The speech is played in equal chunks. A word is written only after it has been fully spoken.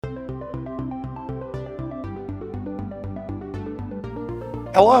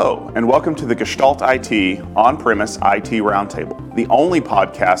Hello, and welcome to the Gestalt IT On-Premise IT Roundtable, the only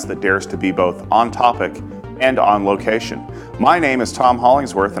podcast that dares to be both on topic and on location. My name is Tom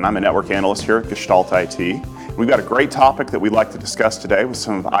Hollingsworth, and I'm a network analyst here at Gestalt IT. We've got a great topic that we'd like to discuss today with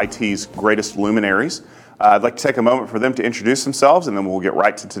some of IT's greatest luminaries. I'd like to take a moment for them to introduce themselves, and then we'll get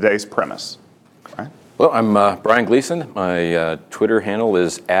right to today's premise. Right. Well, I'm Brian Gleason. My Twitter handle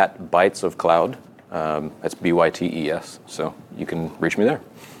is @BytesOfCloud. That's BYTES, so you can reach me there.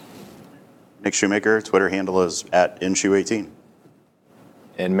 Nick Shoemaker, Twitter handle is @InShoe18.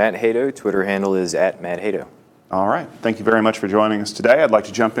 And Matt Hato, Twitter handle is @MattHato. All right. Thank you very much for joining us today. I'd like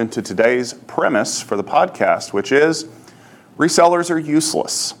to jump into today's premise for the podcast, which is resellers are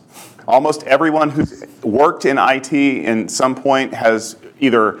useless. Almost everyone who's worked in IT in some point has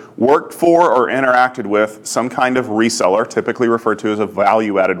either worked for or interacted with some kind of reseller, typically referred to as a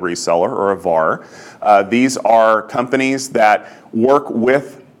value-added reseller or a VAR. These are companies that work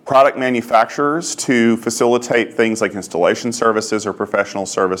with product manufacturers to facilitate things like installation services or professional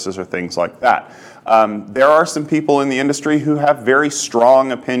services or things like that. There are some people in the industry who have very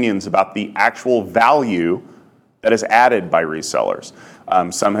strong opinions about the actual value that is added by resellers.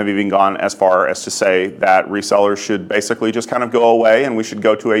 Some have even gone as far as to say that resellers should basically just kind of go away and we should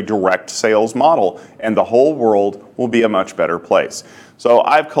go to a direct sales model and the whole world will be a much better place. So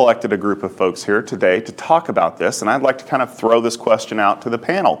I've collected a group of folks here today to talk about this, and I'd like to kind of throw this question out to the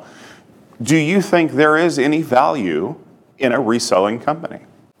panel. Do you think there is any value in a reselling company?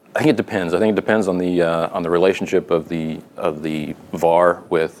 I think it depends. I think it depends on the relationship of the VAR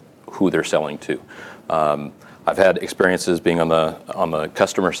with who they're selling to. I've had experiences being on the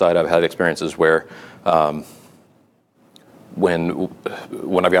customer side. I've had experiences where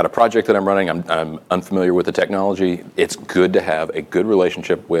when I've got a project that I'm running, I'm unfamiliar with the technology. It's good to have a good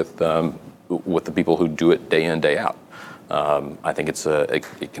relationship with the people who do it day in, day out. I think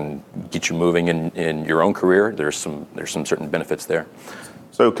it can get you moving in your own career. There's some certain benefits there.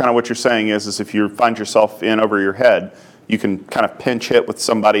 So kind of what you're saying is if you find yourself in over your head, you can kind of pinch hit with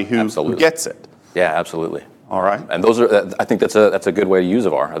somebody who gets it. Yeah, absolutely. All right. And I think that's a good way to use a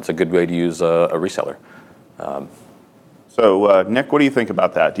VAR. That's a good way to use a reseller. So Nick, what do you think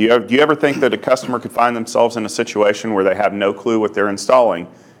about that? Do you ever think that a customer could find themselves in a situation where they have no clue what they're installing,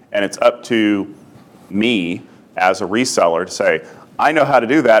 and it's up to me as a reseller to say, I know how to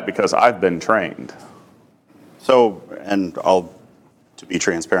do that because I've been trained? So, and to be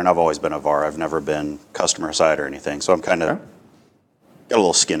transparent, I've always been a VAR. I've never been customer side or anything. So I'm kind of got a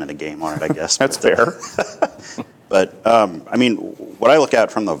little skin in the game on it, I guess. That's fair. But, I mean, what I look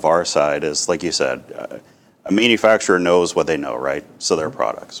at from the VAR side is, like you said, a manufacturer knows what they know, right? So their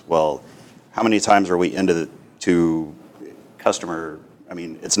products. Well, how many times are we to customer? I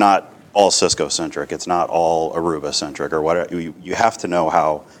mean, it's not all Cisco-centric. It's not all Aruba-centric or whatever. You have to know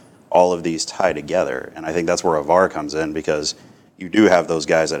how all of these tie together. And I think that's where a VAR comes in, because you do have those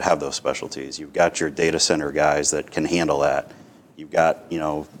guys that have those specialties. You've got your data center guys that can handle that. You've got,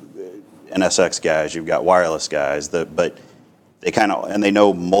 NSX guys, you've got wireless guys, but they and they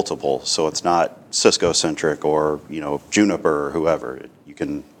know multiple, so it's not Cisco-centric or, Juniper or whoever. You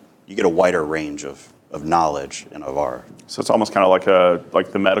get a wider range of knowledge in a VAR. So it's almost kind of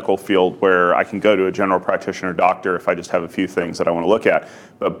like the medical field, where I can go to a general practitioner doctor if I just have a few things that I want to look at.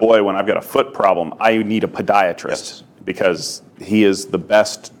 But boy, when I've got a foot problem, I need a podiatrist. Yes. Because he is the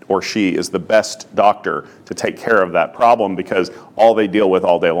best, or she is the best doctor to take care of that problem, because all they deal with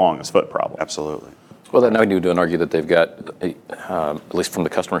all day long is foot problems. Absolutely. Well, then I would argue that they've got, at least from the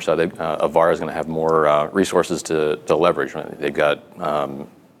customer side, a VAR is going to have more resources to leverage. Right? They've got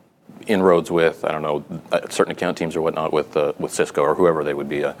inroads with, certain account teams or whatnot with Cisco or whoever they would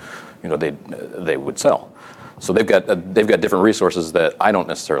be, they would sell. So they've got different resources that I don't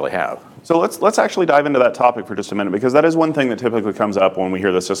necessarily have. So let's actually dive into that topic for just a minute, because that is one thing that typically comes up when we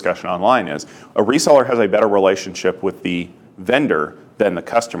hear this discussion online is a reseller has a better relationship with the vendor than the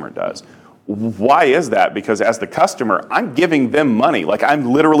customer does. Why is that? Because as the customer, I'm giving them money. Like, I'm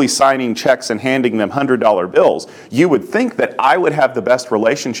literally signing checks and handing them $100 bills. You would think that I would have the best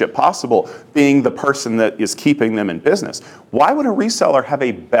relationship possible, being the person that is keeping them in business. Why would a reseller have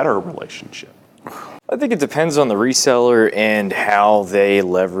a better relationship? I think it depends on the reseller and how they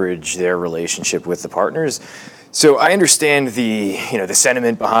leverage their relationship with the partners. So I understand the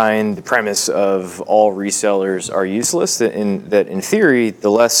sentiment behind the premise of all resellers are useless, that in theory, the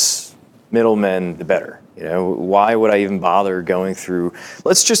less middlemen, the better. Why would I even bother going through?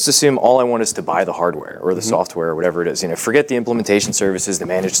 Let's just assume all I want is to buy the hardware or the software or whatever it is. Forget the implementation services, the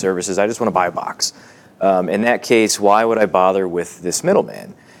managed services. I just want to buy a box. In that case, why would I bother with this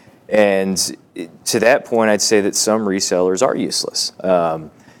middleman? And to that point, I'd say that some resellers are useless.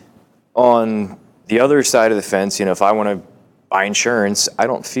 On the other side of the fence, if I want to buy insurance, I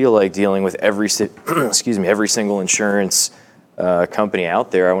don't feel like dealing with every single insurance company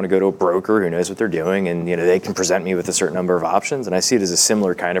out there. I want to go to a broker who knows what they're doing, and they can present me with a certain number of options, and I see it as a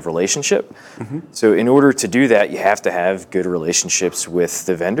similar kind of relationship. So in order to do that, you have to have good relationships with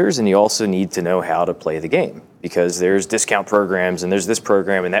the vendors, and you also need to know how to play the game, because there's discount programs, and there's this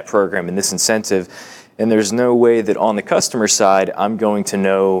program and that program and this incentive, and there's no way that on the customer side I'm going to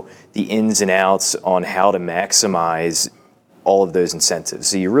know the ins and outs on how to maximize all of those incentives.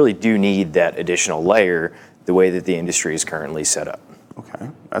 So you really do need that additional layer the way that the industry is currently set up. Okay,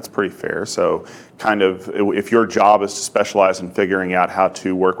 that's pretty fair. So kind of if your job is to specialize in figuring out how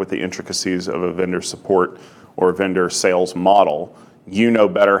to work with the intricacies of a vendor support or vendor sales model, you know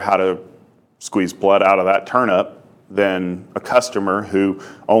better how to squeeze blood out of that turnip than a customer who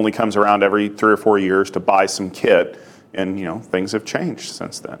only comes around every 3 or 4 years to buy some kit, and things have changed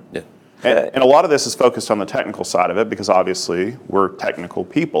since then. Yeah. And a lot of this is focused on the technical side of it, because obviously we're technical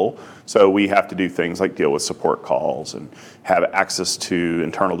people, so we have to do things like deal with support calls and have access to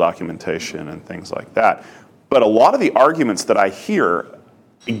internal documentation and things like that. But a lot of the arguments that I hear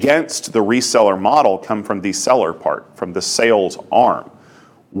against the reseller model come from the seller part, from the sales arm.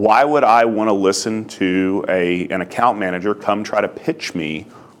 Why would I want to listen to an account manager come try to pitch me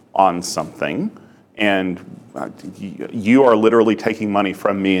on something, and you are literally taking money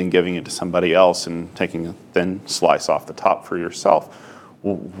from me and giving it to somebody else and taking a thin slice off the top for yourself?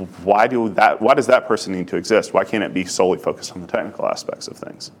 Why does that person need to exist? Why can't it be solely focused on the technical aspects of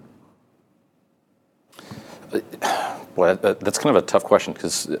things? Well, that's kind of a tough question,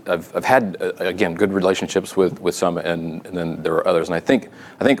 because I've had again good relationships with some, and then there are others. And I think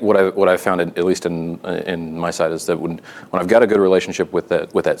what I found, at least in my side, is that when I've got a good relationship with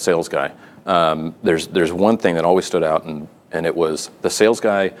that sales guy, there's one thing that always stood out, and it was the sales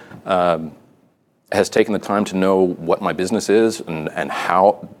guy has taken the time to know what my business is and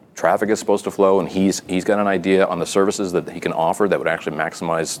how traffic is supposed to flow, and he's got an idea on the services that he can offer that would actually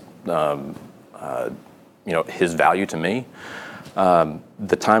maximize his value to me.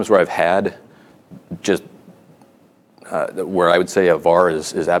 The times where I've had just where I would say a VAR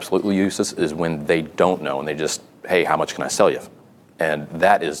is absolutely useless is when they don't know and they just, hey, how much can I sell you? And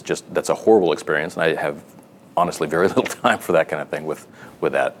that's a horrible experience, and I have honestly very little time for that kind of thing with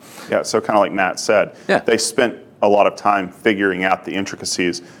that. Yeah, so kind of like Matt said, they spent a lot of time figuring out the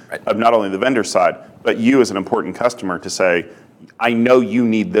intricacies of not only the vendor side, but you as an important customer to say, I know you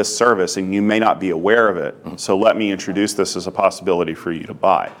need this service and you may not be aware of it, so let me introduce this as a possibility for you to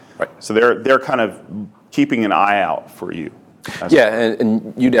buy. Right. So they're kind of keeping an eye out for you.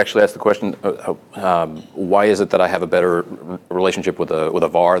 And you'd actually ask the question, why is it that I have a better relationship with a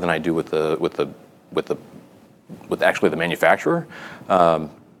VAR than I do with actually the manufacturer?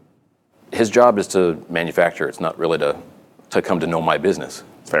 His job is to manufacture. It's not really to come to know my business.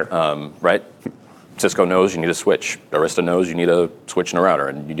 Fair. Right? Cisco knows you need a switch. Arista knows you need a switch and a router,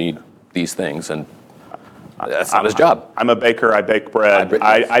 and you need these things, and that's not his job. I'm a baker. I bake bread.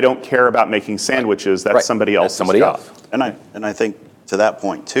 I don't care about making sandwiches. That's somebody else's job. Else. And I think to that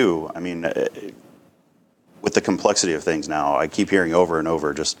point too, I mean, with the complexity of things now, I keep hearing over and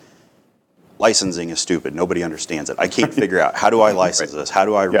over just licensing is stupid. Nobody understands it. I can't figure out, how do I license this? How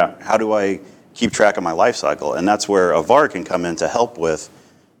do I keep track of my life cycle? And that's where a VAR can come in to help with,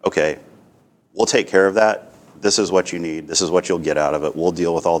 okay, we'll take care of that. This is what you need. This is what you'll get out of it. We'll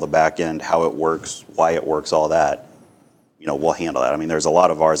deal with all the back end, how it works, why it works, all that. We'll handle that. I mean, there's a lot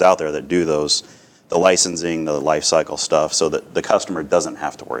of VARs out there that do the licensing, the life cycle stuff, so that the customer doesn't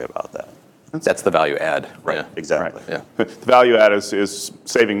have to worry about that. That's the value add. Right, Yeah. exactly. Yeah. The value add is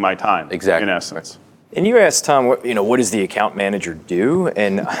saving my time. Exactly. In essence. And you asked Tom, what does the account manager do?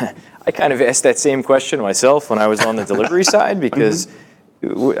 And I kind of asked that same question myself when I was on the delivery side, because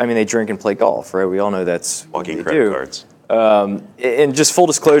they drink and play golf, right? We all know that's Walking what they credit do. cards. And just full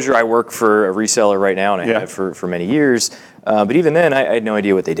disclosure, I work for a reseller right now, and I have for many years. But even then, I had no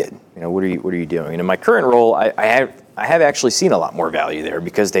idea what they did. What are you doing? And in my current role, I have actually seen a lot more value there,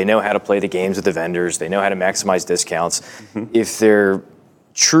 because they know how to play the games with the vendors. They know how to maximize discounts. If they're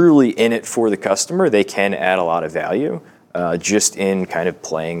truly in it for the customer, they can add a lot of value just in kind of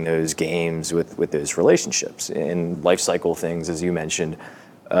playing those games with those relationships and life cycle things, as you mentioned.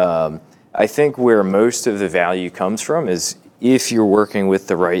 I think where most of the value comes from is if you're working with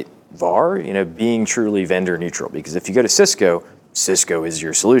the right VAR, being truly vendor neutral. Because if you go to Cisco is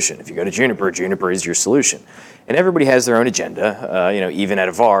your solution. If you go to Juniper is your solution. And everybody has their own agenda. Even at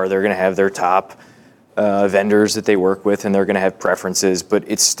a VAR, they're going to have their top vendors that they work with, and they're going to have preferences, but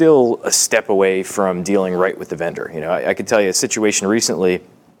it's still a step away from dealing right with the vendor. I could tell you a situation recently.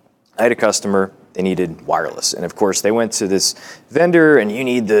 I had a customer, they needed wireless. And of course, they went to this vendor, and you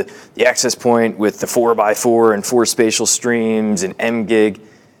need the access point with the 4x4 and 4 spatial streams and M-Gig.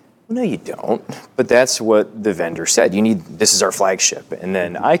 Well, no, you don't. But that's what the vendor said. This is our flagship. And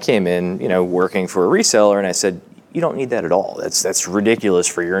then I came in, working for a reseller, and I said, you don't need that at all. That's ridiculous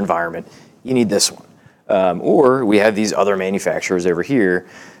for your environment. You need this one. Or we have these other manufacturers over here.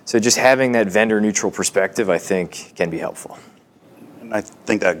 So just having that vendor neutral perspective, I think, can be helpful. And I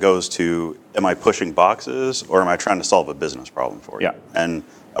think that goes to, am I pushing boxes or am I trying to solve a business problem for you? Yeah. And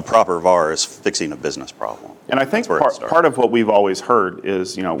a proper VAR is fixing a business problem. And I think part of what we've always heard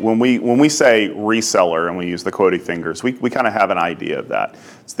is, when we say reseller and we use the quotey fingers, we kind of have an idea of that.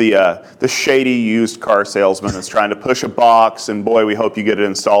 It's the shady used car salesman that's trying to push a box, and boy, we hope you get it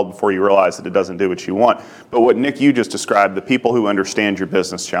installed before you realize that it doesn't do what you want. But what Nick, you just described, the people who understand your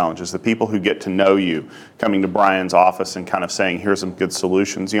business challenges, the people who get to know you, coming to Brian's office and kind of saying, here's some good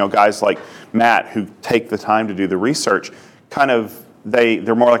solutions. Guys like Matt who take the time to do the research, kind of,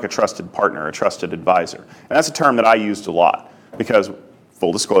 they're more like a trusted partner, a trusted advisor. And that's a term that I used a lot because,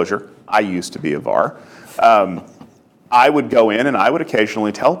 full disclosure, I used to be a VAR. I would go in and I would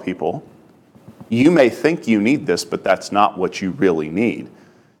occasionally tell people, you may think you need this, but that's not what you really need.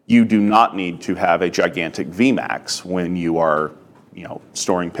 You do not need to have a gigantic VMAX when you are,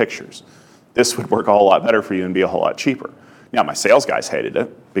 storing pictures. This would work a whole lot better for you and be a whole lot cheaper. Now, my sales guys hated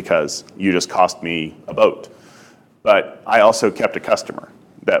it because you just cost me a boat. But I also kept a customer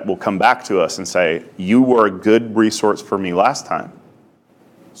that will come back to us and say, you were a good resource for me last time.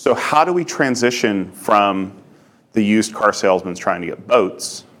 So how do we transition from the used car salesmen trying to get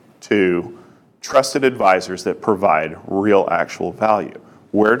boats to trusted advisors that provide real actual value?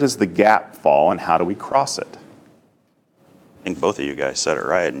 Where does the gap fall and how do we cross it? I think both of you guys said it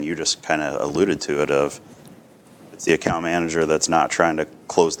right, and you just kind of alluded to it of, it's the account manager that's not trying to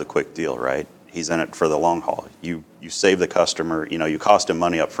close the quick deal, right? He's in it for the long haul. You save the customer, you cost him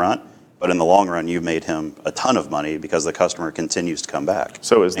money up front, but in the long run, you made him a ton of money because the customer continues to come back.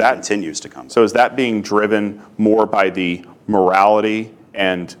 So is that continues to come back. So is that being driven more by the morality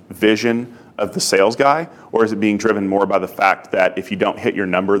and vision of the sales guy, or is it being driven more by the fact that if you don't hit your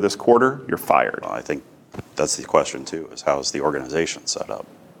number this quarter, you're fired? Well, I think that's the question too, is how is the organization set up?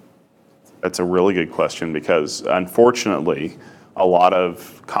 That's a really good question because unfortunately, a lot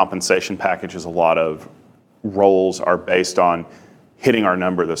of compensation packages, a lot of roles are based on hitting our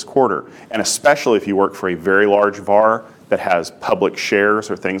number this quarter. And especially if you work for a very large VAR that has public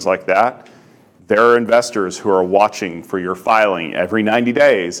shares or things like that, there are investors who are watching for your filing every 90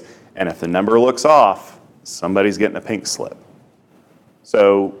 days. And if the number looks off, somebody's getting a pink slip.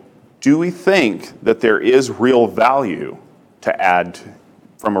 So do we think that there is real value to add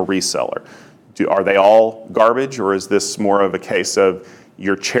from a reseller? Are they all garbage, or is this more of a case of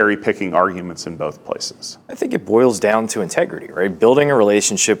you're cherry-picking arguments in both places? I think it boils down to integrity, right? Building a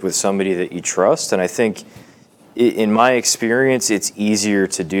relationship with somebody that you trust, and I think in my experience, it's easier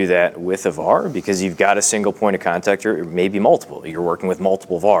to do that with a VAR because you've got a single point of contact, or maybe multiple. You're working with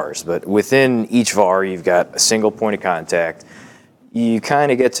multiple VARs, but within each VAR, you've got a single point of contact. You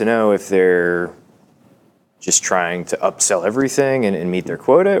kind of get to know if they're just trying to upsell everything and meet their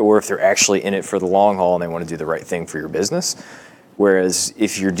quota, or if they're actually in it for the long haul and they want to do the right thing for your business. Whereas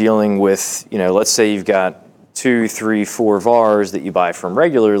if you're dealing with, let's say you've got 2, 3, 4 VARs that you buy from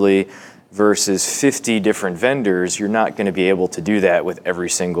regularly versus 50 different vendors, you're not going to be able to do that with every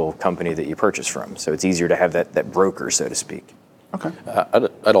single company that you purchase from. So it's easier to have that broker, so to speak. Okay.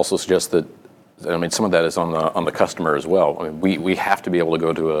 I'd also suggest that, some of that is on the customer as well. We have to be able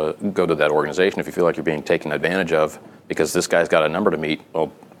to go to that organization if you feel like you're being taken advantage of because this guy's got a number to meet.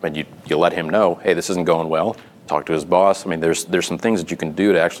 Well, and you let him know, hey, this isn't going well. Talk to his boss. There's some things that you can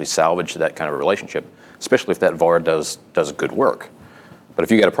do to actually salvage that kind of relationship, especially if that VAR does good work. But if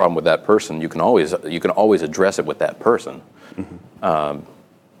you got a problem with that person, you can always address it with that person. Mm-hmm.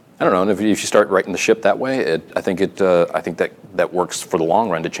 I don't know. And if you start righting the ship that way, I think that works for the long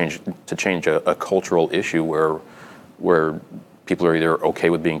run to change a cultural issue where people are either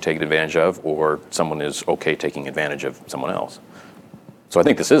okay with being taken advantage of, or someone is okay taking advantage of someone else. So I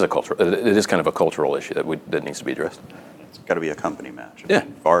think this is it is kind of a cultural issue that needs to be addressed. It's got to be a company match. Yeah,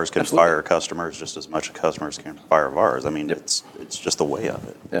 VARs can absolutely fire customers just as much as customers can fire VARs. It's just the way of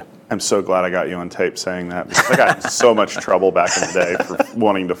it. Yeah. I'm so glad I got you on tape saying that because I got in so much trouble back in the day for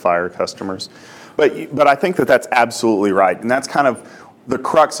wanting to fire customers. But I think that's absolutely right, and that's kind of the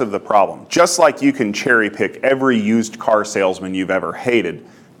crux of the problem. Just like you can cherry pick every used car salesman you've ever hated,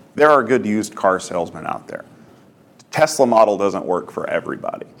 There are good used car salesmen out there. The Tesla model doesn't work for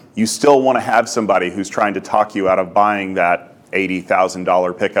everybody. You still want to have somebody who's trying to talk you out of buying that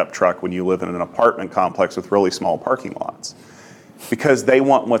 $80,000 pickup truck when you live in an apartment complex with really small parking lots, because they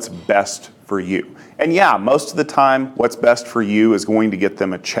want what's best for you. And yeah, most of the time, what's best for you is going to get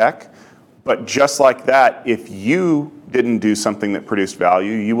them a check. But just like that, if you didn't do something that produced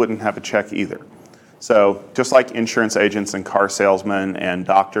value, you wouldn't have a check either. So just like insurance agents and car salesmen and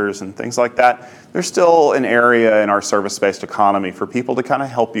doctors and things like that, there's still an area in our service-based economy for people to kind of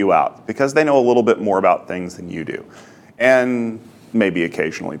help you out because they know a little bit more about things than you do, and maybe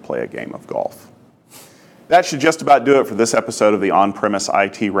occasionally play a game of golf. That should just about do it for this episode of the On-Premise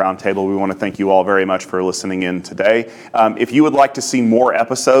IT Roundtable. We want to thank you all very much for listening in today. If you would like to see more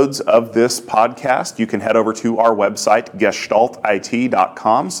episodes of this podcast, you can head over to our website,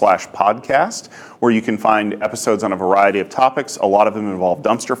 gestaltit.com/podcast, where you can find episodes on a variety of topics. A lot of them involve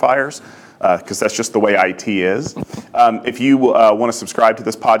dumpster fires, because that's just the way IT is. If you want to subscribe to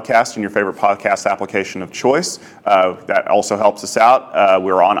this podcast in your favorite podcast application of choice, that also helps us out.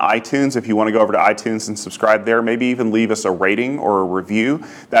 We're on iTunes. If you want to go over to iTunes and subscribe there, maybe even leave us a rating or a review.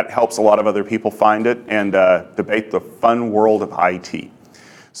 That helps a lot of other people find it and debate the fun world of IT.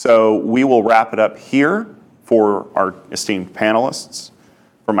 So we will wrap it up here for our esteemed panelists.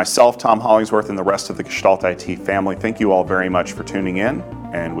 For myself, Tom Hollingsworth, and the rest of the Gestalt IT family, thank you all very much for tuning in,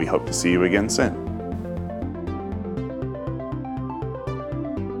 and we hope to see you again soon.